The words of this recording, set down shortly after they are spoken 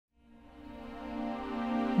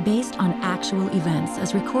based on actual events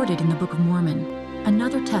as recorded in the Book of Mormon,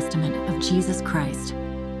 another testament of Jesus Christ.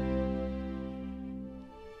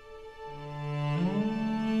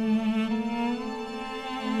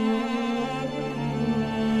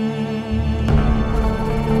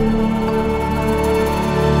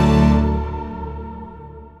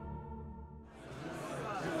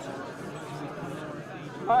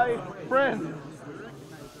 My friends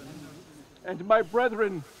and my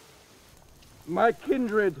brethren, my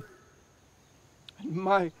kindred, and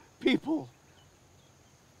my people,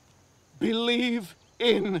 believe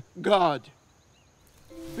in God.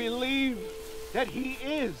 Believe that He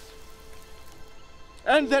is,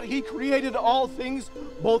 and that He created all things,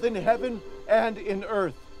 both in heaven and in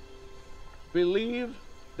earth. Believe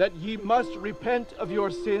that ye must repent of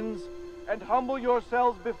your sins and humble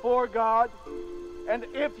yourselves before God, and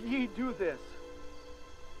if ye do this,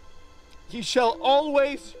 ye shall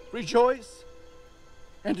always rejoice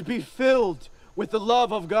and be filled with the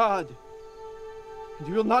love of God. And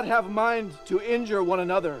you will not have mind to injure one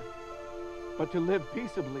another, but to live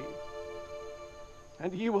peaceably.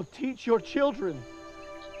 And ye will teach your children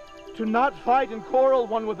to not fight and quarrel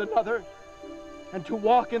one with another, and to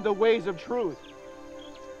walk in the ways of truth,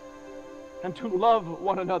 and to love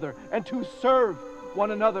one another, and to serve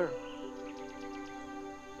one another.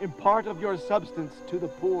 Impart of your substance to the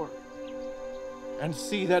poor, and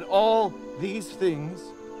see that all these things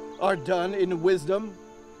are done in wisdom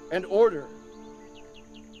and order.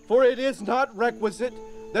 For it is not requisite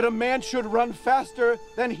that a man should run faster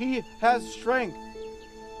than he has strength.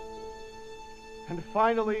 And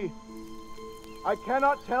finally, I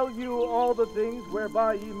cannot tell you all the things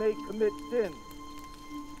whereby ye may commit sin.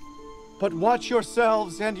 But watch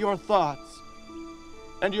yourselves and your thoughts,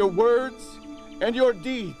 and your words and your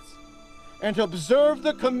deeds, and observe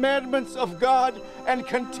the commandments of God, and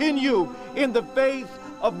continue in the faith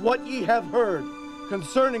of what ye have heard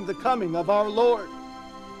concerning the coming of our Lord,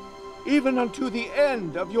 even unto the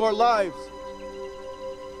end of your lives.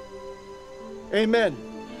 Amen.